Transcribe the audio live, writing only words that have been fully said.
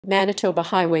Manitoba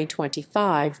Highway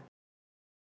 25.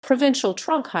 Provincial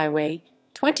Trunk Highway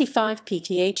 25.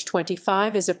 PTH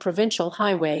 25 is a provincial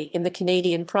highway in the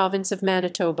Canadian province of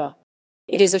Manitoba.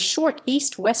 It is a short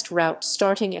east-west route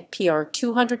starting at PR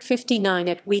 259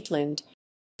 at Wheatland.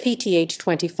 PTH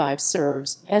 25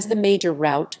 serves as the major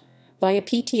route via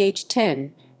PTH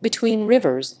 10 between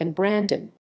Rivers and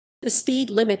Brandon. The speed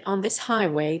limit on this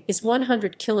highway is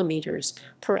 100 kilometers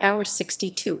per hour,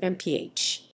 62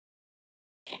 mph.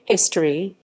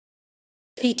 History.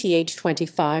 PTH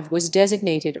 25 was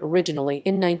designated originally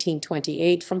in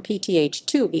 1928 from PTH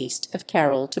 2 east of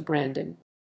Carroll to Brandon.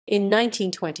 In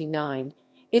 1929,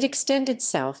 it extended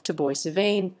south to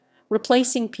Boissevane,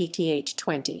 replacing PTH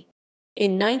 20.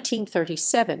 In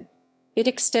 1937, it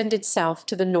extended south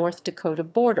to the North Dakota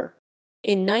border.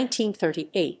 In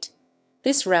 1938,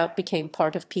 this route became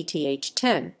part of PTH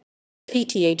 10.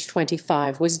 PTH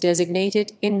 25 was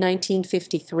designated in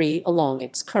 1953 along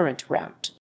its current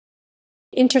route.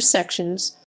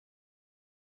 Intersections.